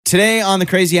Today on the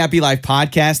Crazy Happy Life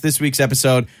podcast, this week's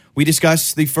episode, we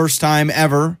discuss the first time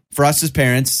ever for us as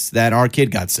parents that our kid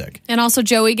got sick. And also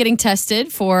Joey getting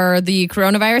tested for the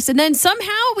coronavirus. And then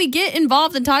somehow we get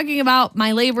involved in talking about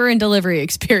my labor and delivery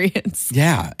experience.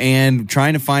 Yeah, and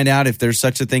trying to find out if there's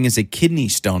such a thing as a kidney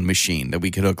stone machine that we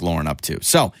could hook Lauren up to.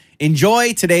 So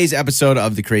enjoy today's episode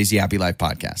of the Crazy Happy Life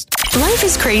podcast. Life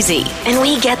is crazy, and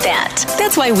we get that.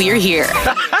 That's why we're here.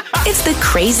 It's the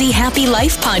Crazy Happy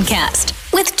Life podcast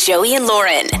with Joey and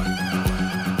Lauren.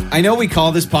 I know we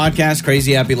call this podcast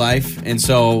Crazy Happy Life, and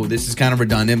so this is kind of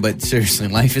redundant, but seriously,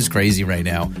 life is crazy right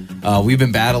now. We've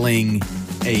been battling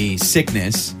a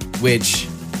sickness, which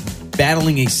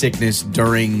battling a sickness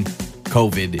during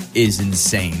COVID is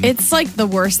insane. It's like the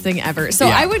worst thing ever. So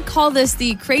I would call this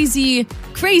the crazy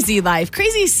life,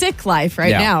 crazy sick life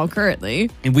right now,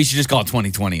 currently. And we should just call it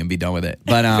 2020 and be done with it.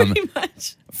 But pretty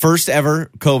much. First ever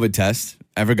COVID test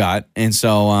ever got. And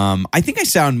so I think I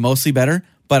sound mostly better,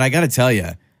 but I got to tell you,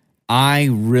 I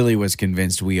really was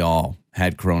convinced we all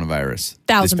had coronavirus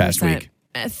this past week.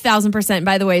 1,000%.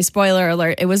 By the way, spoiler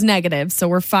alert, it was negative, so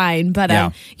we're fine.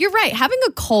 But you're right. Having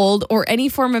a cold or any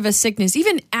form of a sickness,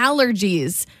 even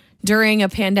allergies during a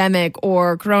pandemic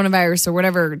or coronavirus or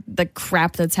whatever the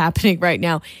crap that's happening right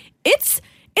now, it's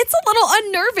a little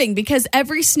unnerving because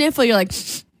every sniffle, you're like,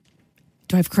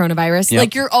 do I have coronavirus? Yep.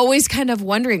 Like you're always kind of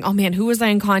wondering, oh man, who was I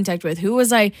in contact with? Who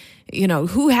was I,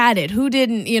 who had it? Who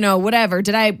didn't, whatever.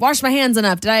 Did I wash my hands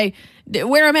enough? Did I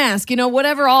wear a mask?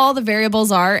 Whatever all the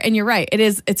variables are. And you're right.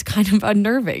 It's kind of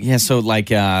unnerving. Yeah. So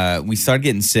we started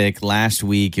getting sick last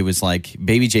week. It was like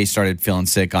Baby J started feeling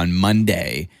sick on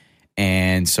Monday.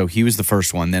 And so he was the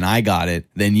first one. Then I got it.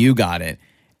 Then you got it.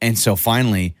 And so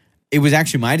finally, it was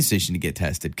actually my decision to get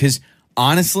tested. Because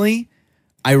honestly,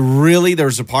 there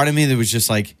was a part of me that was just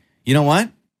like, you know what?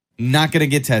 Not going to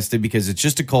get tested because it's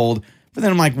just a cold. But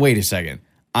then I'm like, wait a second.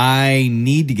 I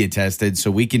need to get tested so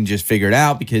we can just figure it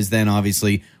out because then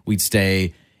obviously we'd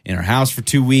stay in our house for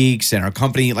 2 weeks and our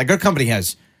company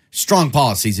has strong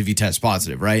policies if you test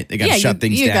positive, right? They got to shut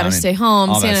things down. You got to stay home,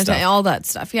 sanitize, all that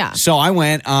stuff. Yeah. So I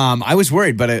went, I was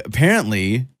worried, but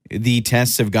apparently the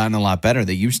tests have gotten a lot better.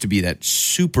 They used to be that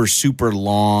super, super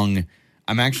long.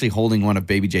 I'm actually holding one of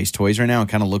Baby J's toys right now. It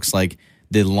kind of looks like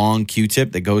the long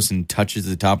Q-tip that goes and touches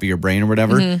the top of your brain or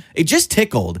whatever. Mm-hmm. It just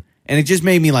tickled, and it just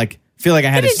made me feel like I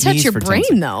had to sneeze for 10 seconds. It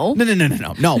didn't touch your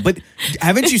brain, though. No, but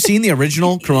haven't you seen the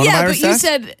original coronavirus test?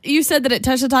 Yeah, but you said that it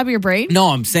touched the top of your brain? No,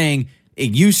 I'm saying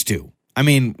it used to. I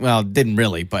mean, well, it didn't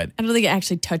really, but... I don't think it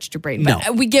actually touched your brain,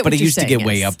 but we get what you're saying. But it used to get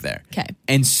way up there. Okay.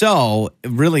 And so,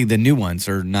 really, the new ones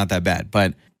are not that bad,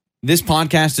 but... This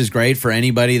podcast is great for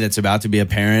anybody that's about to be a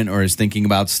parent or is thinking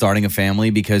about starting a family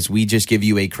because we just give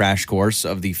you a crash course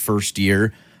of the first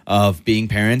year of being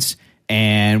parents.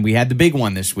 And we had the big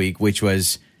one this week, which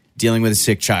was dealing with a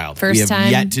sick child. First we have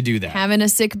time yet to do that. Having a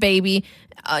sick baby.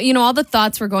 All the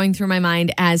thoughts were going through my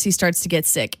mind as he starts to get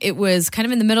sick. It was kind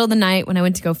of in the middle of the night when I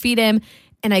went to go feed him.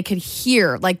 And I could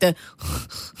hear I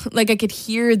could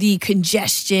hear the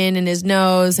congestion in his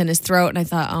nose and his throat. And I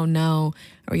thought, oh no,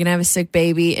 are we going to have a sick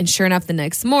baby? And sure enough, the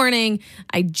next morning,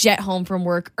 I jet home from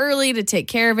work early to take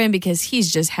care of him because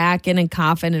he's just hacking and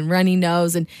coughing and runny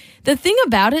nose. And the thing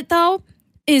about it though,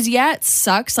 is it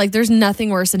sucks. There's nothing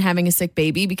worse than having a sick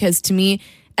baby because to me,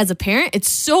 as a parent,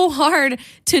 it's so hard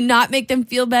to not make them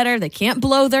feel better. They can't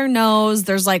blow their nose.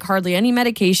 There's hardly any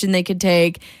medication they could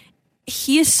take.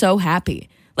 He is so happy.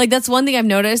 That's one thing I've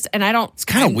noticed, and It's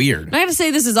kind of weird. I'm not going to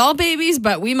say this is all babies,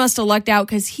 but we must have lucked out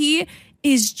because he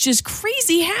is just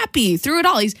crazy happy through it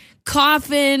all. He's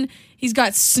coughing. He's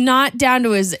got snot down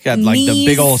to his knees. The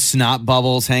big old snot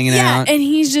bubbles hanging out. Yeah, and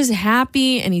he's just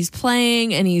happy, and he's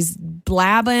playing, and he's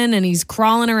blabbing, and he's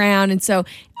crawling around. And so,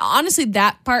 honestly,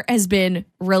 that part has been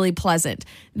really pleasant.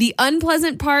 The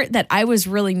unpleasant part that I was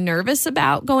really nervous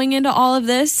about going into all of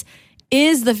this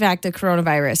is the fact of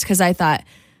coronavirus, because I thought,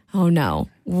 oh no,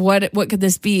 what could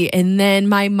this be? And then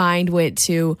my mind went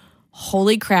to,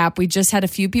 holy crap, we just had a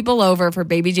few people over for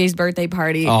Baby J's birthday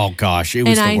party. Oh gosh, it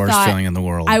was the worst feeling in the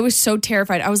world. I was so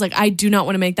terrified. I was like, I do not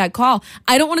want to make that call.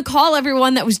 I don't want to call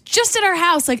everyone that was just at our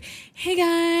house hey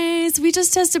guys, we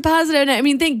just tested positive. And I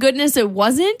mean, thank goodness it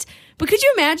wasn't. But could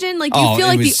you imagine, you feel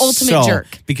like the ultimate jerk.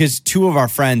 Because two of our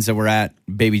friends that were at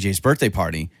Baby J's birthday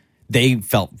party, they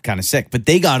felt kind of sick, but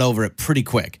they got over it pretty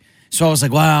quick. So I was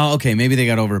like, wow, okay, maybe they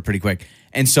got over it pretty quick.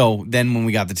 And so then when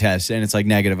we got the test and it's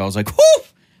negative, I was like, whoo!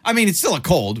 I mean, it's still a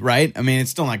cold, right? I mean, it's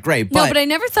still not great. No, but I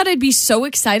never thought I'd be so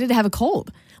excited to have a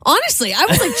cold. Honestly, I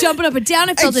was jumping up and down.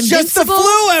 I felt invincible. It's just the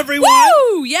flu, everyone.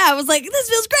 Woo! Yeah, I was like, this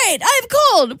feels great. I have a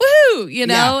cold. Woohoo!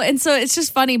 Yeah. And so it's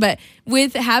just funny. But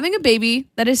with having a baby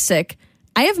that is sick,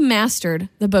 I have mastered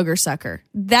the booger sucker.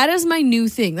 That is my new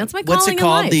thing. That's my calling What's it in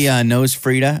called? life. The nose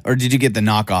Frida? Or did you get the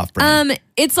knockoff brand?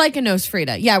 It's like a nose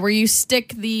Frida. Yeah, where you stick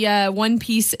the one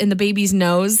piece in the baby's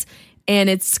nose and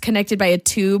it's connected by a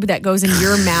tube that goes in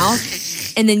your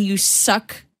mouth and then you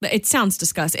suck. It sounds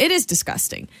disgusting. It is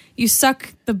disgusting. You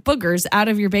suck the boogers out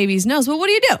of your baby's nose. Well, what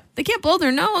do? They can't blow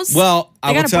their nose. Well, I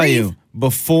They will gotta tell breathe. you,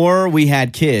 before we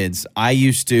had kids, I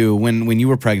used to, when you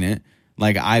were pregnant,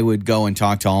 like I would go and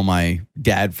talk to all my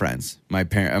dad friends, my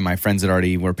friends that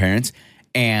already were parents,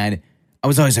 and I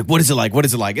was always like, what is it like? What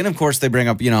is it like? And of course they bring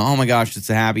up, oh my gosh, it's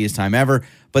the happiest time ever.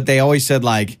 But they always said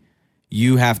like,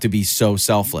 you have to be so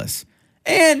selfless.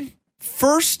 And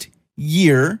first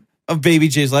year of Baby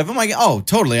Jay's life, I'm like, oh,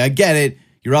 totally, I get it.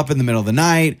 You're up in the middle of the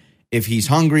night. If he's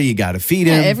hungry, you got to feed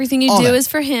him. Yeah, everything you All do that. is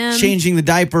for him. Changing the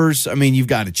diapers. I mean, you've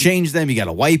got to change them. You got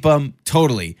to wipe them.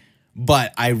 Totally.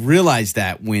 But I realized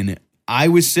that when I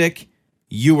was sick,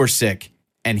 you were sick,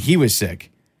 and he was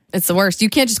sick. It's the worst. You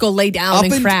can't just go lay down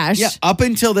and crash. Yeah, up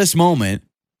until this moment,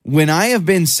 when I have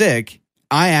been sick,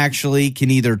 I actually can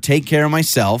either take care of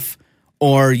myself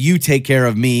or you take care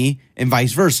of me and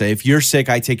vice versa. If you're sick,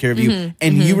 I take care of you.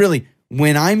 And you really,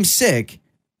 when I'm sick,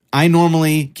 I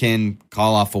normally can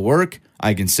call off of work,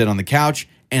 I can sit on the couch,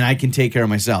 and I can take care of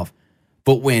myself.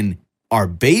 But when our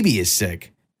baby is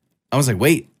sick, I was like,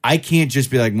 wait, I can't just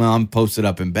be like, well, I'm posted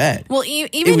up in bed. Well,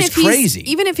 even was if he's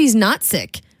crazy. even if he's not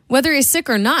sick, whether he's sick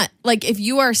or not, like if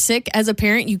you are sick as a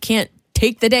parent, you can't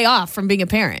take the day off from being a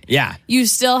parent. Yeah. You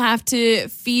still have to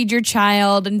feed your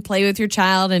child and play with your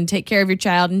child and take care of your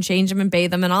child and change them and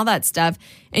bathe them and all that stuff.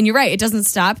 And you're right, it doesn't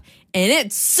stop. And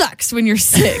it sucks when you're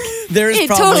sick. It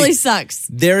totally sucks.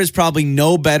 There is probably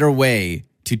no better way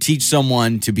to teach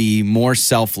someone to be more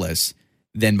selfless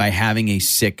than by having a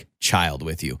sick child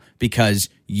with you, because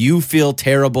you feel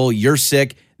terrible, you're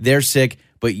sick, they're sick,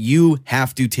 but you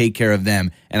have to take care of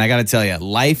them. And I got to tell you,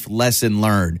 life lesson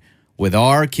learned. With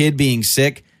our kid being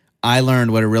sick, I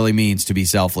learned what it really means to be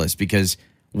selfless, because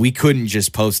we couldn't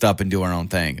just post up and do our own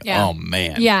thing. Yeah. Oh,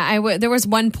 man. Yeah, there was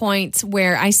one point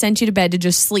where I sent you to bed to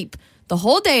just sleep the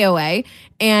whole day away,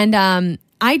 and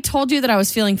I told you that I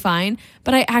was feeling fine,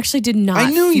 but I actually did not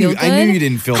feel good. I knew you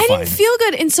didn't feel I fine. didn't feel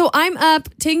good, and so I'm up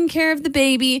taking care of the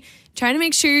baby, trying to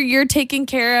make sure you're taken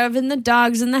care of, and the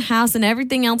dogs in the house and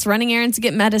everything else, running errands to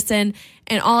get medicine,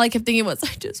 and all I kept thinking was,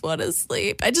 I just want to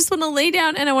sleep. I just want to lay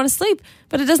down and I want to sleep,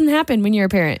 but it doesn't happen when you're a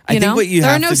parent. I think what you there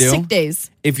have are no to do, sick days.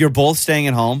 if you're both staying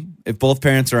at home, if both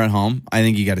parents are at home, I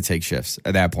think you got to take shifts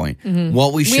at that point.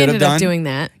 What we We should have ended up done, doing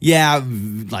that. yeah,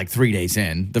 like 3 days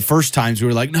in. The first times we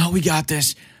were like, no, we got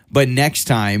this. But next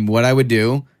time, what I would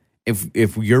do, if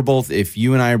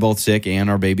you and I are both sick and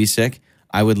our baby's sick,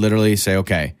 I would literally say,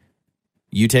 okay,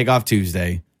 you take off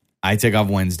Tuesday, I take off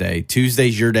Wednesday.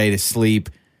 Tuesday's your day to sleep,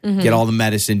 get all the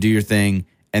medicine, do your thing,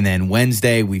 and then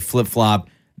Wednesday we flip-flop.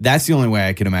 That's the only way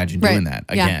I could imagine doing that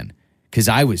Yeah. again. Because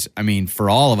for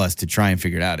all of us to try and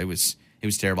figure it out, it was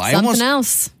terrible. Something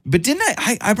else. But didn't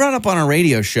I brought up on a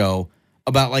radio show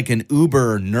about like an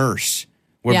Uber nurse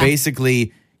where Yeah.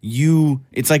 basically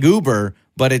it's like Uber,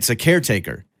 but it's a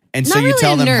caretaker. And so Not you really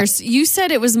tell a them nurse. You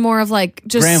said it was more of like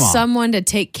just Grandma. someone to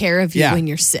take care of you Yeah. when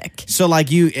you're sick. So like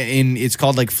it's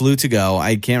called like Flu to Go.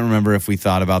 I can't remember if we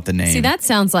thought about the name. See, that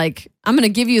sounds like I'm going to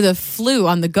give you the flu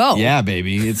on the go. Yeah,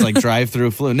 baby. It's like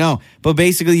drive-through flu. No, but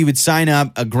basically you would sign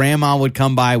up. A grandma would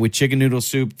come by with chicken noodle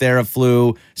soup,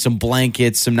 Theraflu, some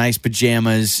blankets, some nice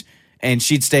pajamas, and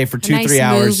she'd stay for 2-3 nice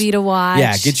hours. movie to watch.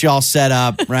 Yeah, get you all set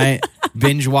up, right?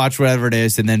 Binge watch whatever it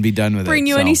is, and then be done with it. Bring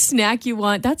you So, any snack you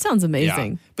want. That sounds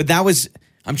amazing. yeah. But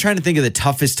I'm trying to think of the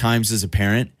toughest times as a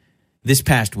parent. This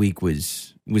past week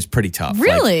was pretty tough. Like,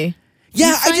 Really? yeah,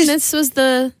 You find this was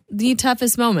the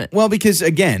toughest moment. well, because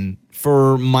again,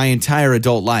 for my entire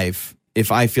adult life,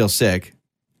 if I feel sick,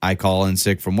 I call in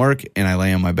sick from work and I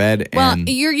lay on my bed. Well, and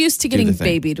you're used to do getting the thing.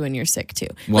 babied when you're sick too.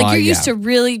 Well, Like you're used yeah. to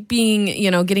really being,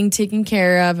 getting taken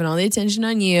care of and all the attention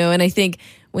on you. And I think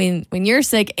when you're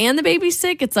sick and the baby's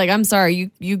sick, it's like, I'm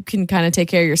sorry, you can kind of take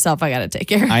care of yourself. I got to take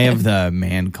care of I him. have the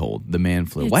man cold, the man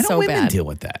flu. It's Why don't so women bad. deal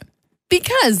with that?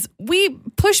 Because we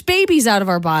push babies out of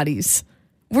our bodies.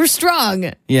 We're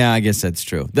strong. Yeah, I guess that's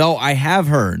true. Though I have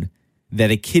heard that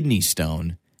a kidney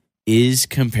stone is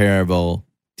comparable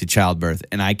to childbirth,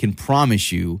 and I can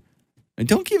promise you, and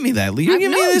don't give me that. You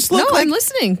give me this look No, like. I'm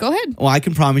listening. Go ahead. Well, I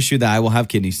can promise you that I will have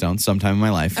kidney stones sometime in my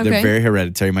life. Okay. They're very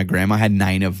hereditary. My grandma had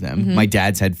 9 of them. My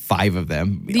dad's had 5 of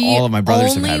them. All of my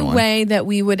brothers have The had only one. way that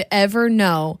we would ever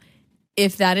know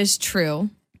if that is true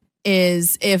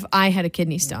is if I had a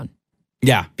kidney stone.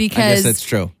 Yeah, I Because guess that's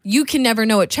true. You can never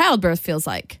know what childbirth feels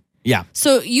like. Yeah.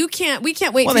 So we can't wait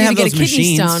Well, for they you to have get a those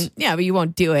kidney machines. stone. Yeah, but you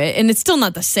won't do it. And it's still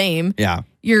not the same. Yeah.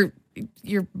 Your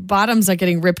bottoms are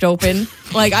getting ripped open.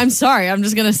 Like, I'm sorry, I'm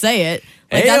just gonna say it.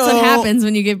 Like, that's what Ayo. happens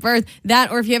when you give birth.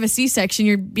 That, or if you have a C-section,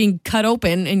 you're being cut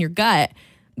open in your gut.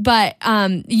 But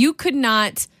you could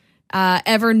not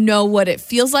ever know what it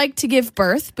feels like to give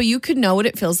birth, but you could know what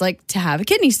it feels like to have a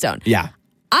kidney stone. Yeah.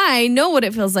 I know what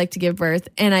it feels like to give birth,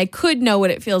 and I could know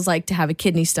what it feels like to have a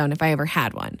kidney stone if I ever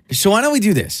had one. So why don't we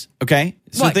do this? Okay.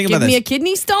 So What, think give about me this. a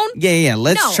kidney stone? Yeah.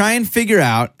 Let's No. try and figure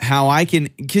out how I can,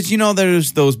 because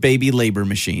there's those baby labor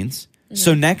machines. Mm-hmm.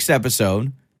 So next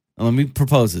episode, let me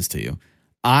propose this to you.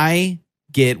 I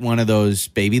get one of those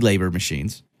baby labor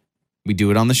machines. We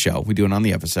do it on the show. We do it on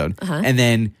the episode. Uh-huh. And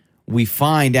then we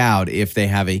find out if they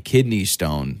have a kidney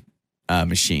stone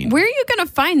machine. Where are you going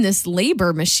to find this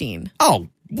labor machine? Oh,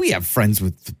 we have friends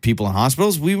with people in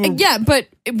hospitals. We were Yeah, but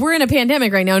we're in a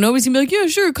pandemic right now. Nobody's going to be like, yeah,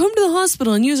 sure, come to the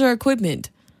hospital and use our equipment.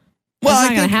 well, That's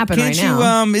not I gonna think- happen can't right you,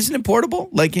 now. Isn't it portable?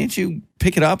 Like, can't you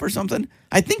pick it up or something?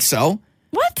 I think so.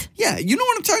 What? Yeah, you know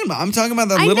what I'm talking about. I'm talking about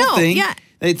that I little know, thing. yeah.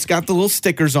 It's got the little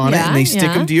stickers on it, Yeah, and they stick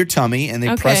yeah. them to your tummy, and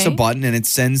they press a Okay. button, and it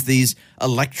sends these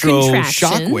electro Contractions.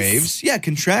 shock waves. Yeah,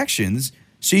 contractions,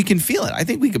 so you can feel it. I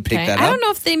think we could pick Okay. that I up. don't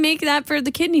know if they make that for the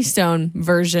kidney stone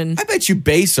version. I bet you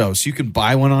Bezos, you can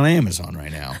buy one on Amazon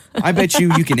right now. I bet you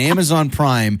can Amazon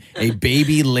Prime a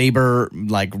baby labor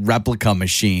like replica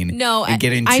machine. No, and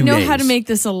get it in 2 I know days. how to make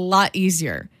this a lot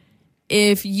easier.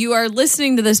 If you are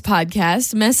listening to this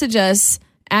podcast, message us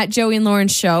at Joey and Lauren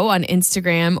Show on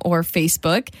Instagram or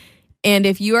Facebook. And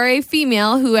if you are a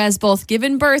female who has both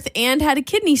given birth and had a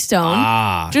kidney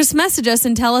stone, just message us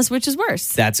and tell us which is worse.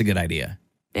 That's a good idea.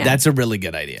 Yeah. That's a really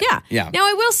good idea. Yeah. Yeah. Now,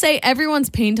 I will say everyone's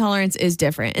pain tolerance is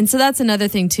different. And so that's another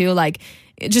thing, too. Like,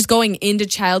 just going into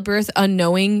childbirth,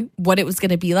 unknowing what it was going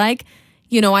to be like.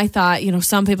 I thought,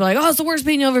 some people are like, oh, it's the worst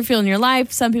pain you'll ever feel in your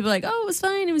life. Some people are like, oh, it was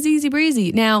fine. It was easy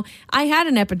breezy. Now, I had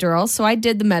an epidural, so I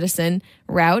did the medicine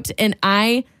route, and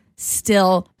I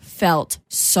still felt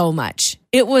so much.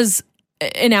 It was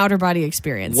an outer body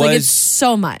experience. Like, it's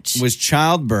so much. Was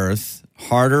childbirth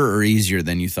harder or easier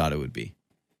than you thought it would be?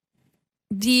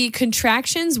 The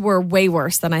contractions were way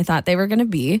worse than I thought they were going to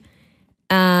be.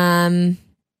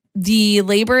 The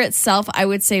labor itself, I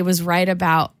would say, was right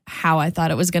about how I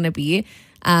thought it was going to be,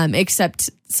 except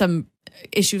some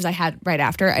issues I had right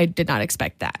after. I did not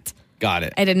expect that. Got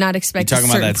it. I did not You're expect talking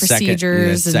about certain that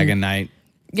procedures. second night.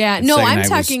 Yeah, no, second I'm night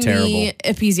was talking the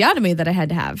episiotomy that I had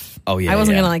to have. Oh, yeah, I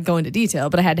wasn't yeah. going to go into detail,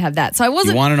 but I had to have that. So I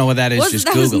wasn't. You want to know what that is? Just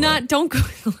that Google was it. not. Don't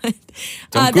Google it.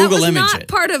 Don't that Google was image not it.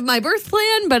 part of my birth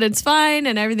plan, but it's fine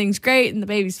and everything's great and the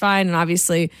baby's fine and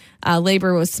obviously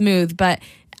labor was smooth. But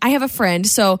I have a friend,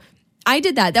 so I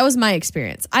did that. That was my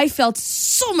experience. I felt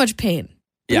so much pain.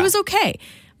 But Yeah. It was okay.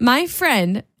 My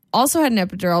friend also had an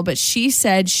epidural, but she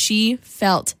said she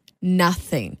felt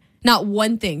nothing, not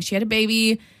one thing. She had a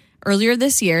baby earlier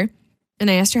this year.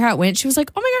 And I asked her how it went. She was like,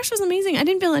 oh my gosh, it was amazing. I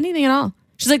didn't feel anything at all.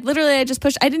 She's like, literally, I just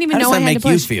pushed. I didn't even How know does I that had make to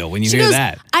you push. feel when you She hear goes,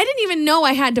 that? I didn't even know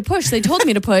I had to push. They told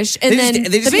me to push. And They then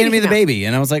just the baby handed me the came out. baby,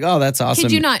 and I was like, "Oh, that's awesome."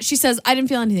 Kid you not. She says, I didn't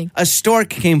feel anything. A stork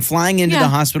came flying into Yeah. the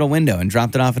hospital window and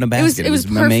dropped it off in a basket. It was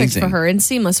perfect amazing for her and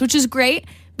seamless, which is great.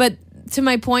 But to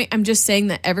my point, I'm just saying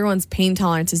that everyone's pain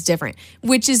tolerance is different,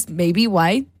 which is maybe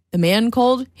why the man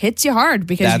cold hits you hard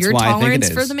because That's your why I think it tolerance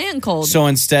is. for the man cold. So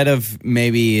instead of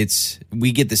maybe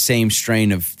we get the same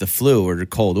strain of the flu or the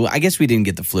cold. Well, I guess we didn't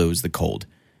get the flu; it was the cold.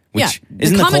 Which yeah,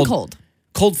 isn't the the common cold. cold.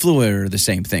 Cold flu are the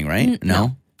same thing, right?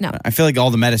 No. I feel like all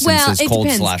the medicine Well, says it cold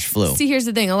depends. / flu. See, here's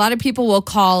the thing. A lot of people will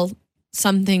call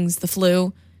some things the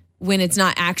flu when it's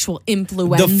not actual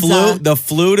influenza. The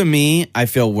flu to me, I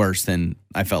feel worse than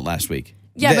I felt last week.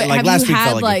 Yeah, but like have last you week had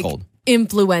felt like a cold.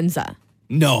 influenza?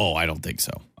 No, I don't think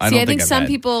so. I don't think I've some had-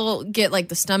 people get like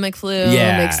the stomach flu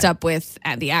Yeah. mixed up with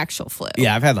the actual flu.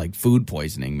 Yeah, I've had like food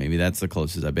poisoning. Maybe that's the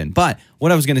closest I've been. But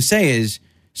what I was going to say is,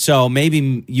 so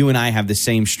maybe you and I have the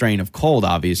same strain of cold,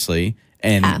 obviously,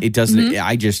 and Yeah. it doesn't.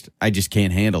 I just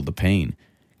can't handle the pain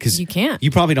because You can't.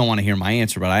 You probably don't want to hear my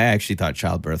answer, but I actually thought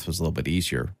childbirth was a little bit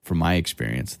easier from my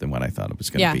experience than what I thought it was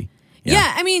going to be.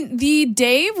 Yeah, I mean, the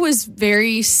Dave was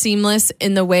very seamless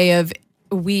in the way of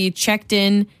we checked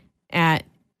in at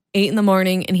 8 in the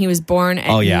morning and he was born at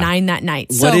 9 that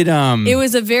night. So What did, it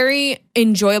was a very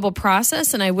enjoyable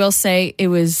process, and I will say it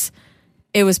was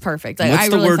perfect. Like, What's I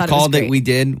the really word thought it was called that great. we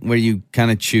did where you kind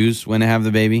of choose when to have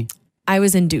the baby? I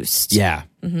was induced. Yeah.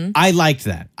 I liked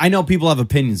that. I know people have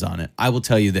opinions on it. I will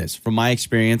tell you this. From my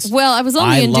experience, Well, I was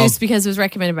only I induced love- because it was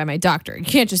recommended by my doctor. You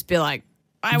can't just be like,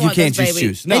 I You want can't this just baby.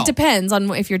 choose. No. It depends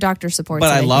on if your doctor supports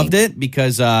but it. I loved think. it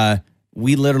because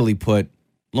we literally put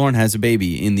Lauren has a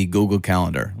baby in the Google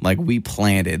Calendar. Like, we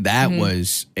planned it. That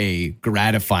was a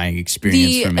gratifying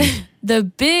experience for me. The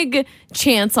big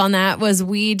chance on that was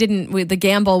the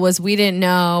gamble was we didn't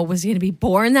know, was he going to be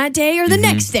born that day or the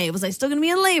next day? Was I still going to be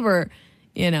in labor?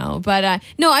 But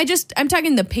no, I'm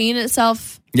talking the pain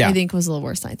itself, I think was a little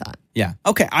worse than I thought. Yeah.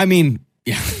 Okay. I mean,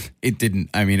 yeah, it didn't.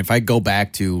 I mean, if I go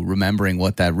back to remembering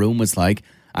what that room was like,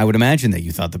 I would imagine that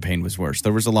you thought the pain was worse.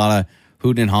 There was a lot of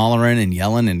hooting and hollering and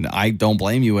yelling, and I don't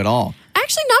blame you at all.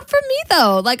 Actually, not for me,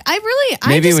 though. Like,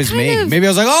 Maybe it was me. Maybe I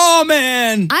was like, oh,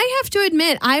 man. I have to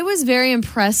admit, I was very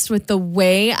impressed with the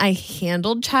way I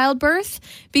handled childbirth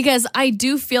because I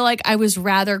do feel like I was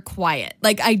rather quiet.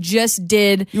 Like, I just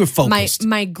did you were focused.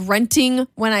 my grunting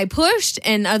when I pushed,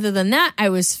 and other than that, I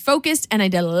was focused, and I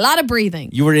did a lot of breathing.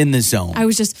 You were in the zone. I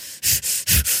was just,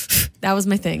 that was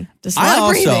my thing. Just a lot of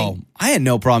breathing. I had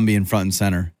no problem being front and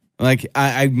center. Like,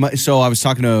 so I was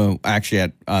talking to,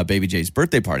 actually at Baby Jay's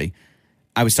birthday party,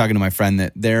 I was talking to my friend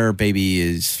that their baby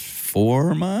is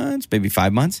 4 months, maybe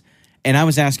 5 months. And I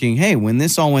was asking, hey, when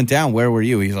this all went down, where were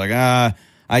you? He's like,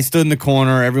 I stood in the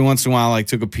corner. Every once in a while, I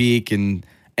took a peek. And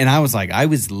I was like, I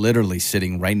was literally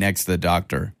sitting right next to the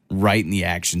doctor, right in the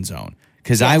action zone.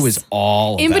 Because I was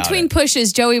all in about between it.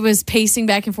 pushes, Joey was pacing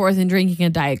back and forth and drinking a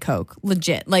Diet Coke.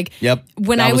 Legit. Like,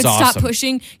 when that I would was stop awesome.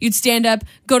 pushing, you'd stand up,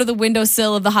 go to the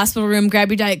windowsill of the hospital room, grab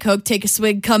your Diet Coke, take a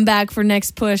swig, come back for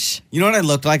next push. You know what I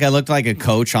looked like? I looked like a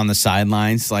coach on the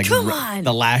sidelines, like Come on.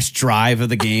 the last drive of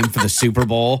the game for the Super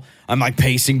Bowl. I'm like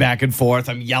pacing back and forth.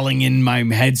 I'm yelling in my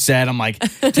headset. I'm like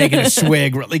taking a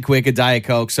swig really quick of Diet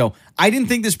Coke. So I didn't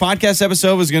think this podcast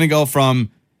episode was going to go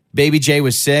from Baby Jay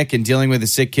was sick and dealing with a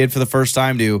sick kid for the first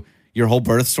time to your whole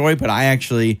birth story, but I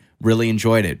actually really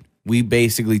enjoyed it. We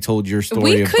basically told your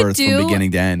story of birth from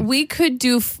beginning to end. We could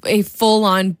do a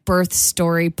full-on birth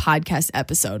story podcast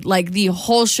episode, like the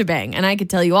whole shebang, and I could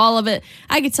tell you all of it.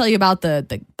 I could tell you about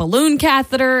the balloon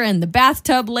catheter and the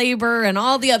bathtub labor and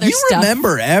all the other stuff. You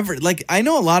remember I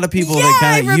know a lot of people Yeah, that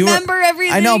kind of... I remember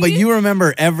everything. I know, but you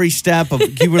remember every step of...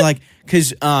 You were like...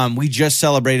 Because we just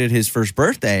celebrated his first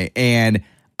birthday, and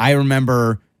I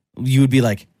remember you would be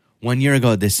like, 1 year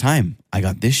ago at this time, I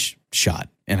got this shot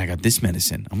and I got this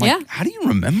medicine. I'm like, how do you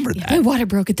remember that? My water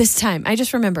broke at this time. I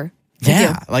just remember.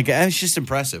 Like it's just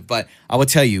impressive. But I will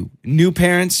tell you, new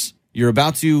parents, you're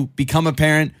about to become a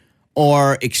parent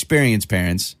or experienced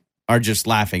parents are just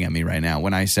laughing at me right now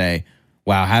when I say,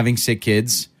 wow, having sick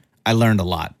kids, I learned a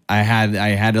lot. I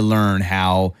had to learn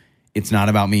how it's not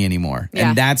about me anymore. Yeah.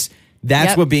 And that's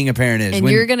what being a parent is. And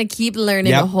you're going to keep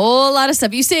learning a whole lot of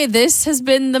stuff. You say this has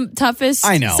been the toughest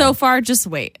so far. Just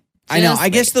wait. I know. I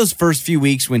guess those first few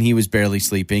weeks when he was barely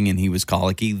sleeping and he was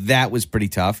colicky, that was pretty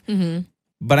tough. Mm-hmm.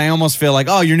 But I almost feel like,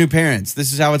 oh, you're new parents.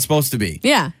 This is how it's supposed to be.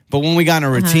 Yeah. But when we got in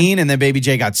a routine and then Baby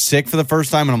Jay got sick for the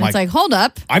first time, and I'm it's like, hold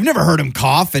up. I've never heard him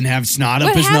cough and have snot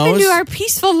up his nose. What happened to our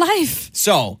peaceful life?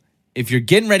 So if you're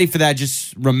getting ready for that,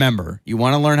 just remember, you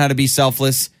want to learn how to be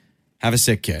selfless, have a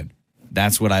sick kid.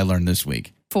 That's what I learned this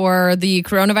week. For the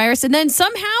coronavirus. And then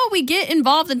somehow we get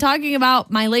involved in talking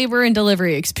about my labor and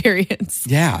delivery experience.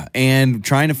 Yeah. And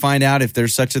trying to find out if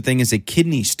there's such a thing as a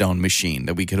kidney stone machine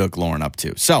that we could hook Lauren up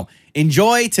to. So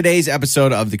enjoy today's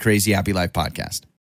episode of the Crazy Happy Life podcast.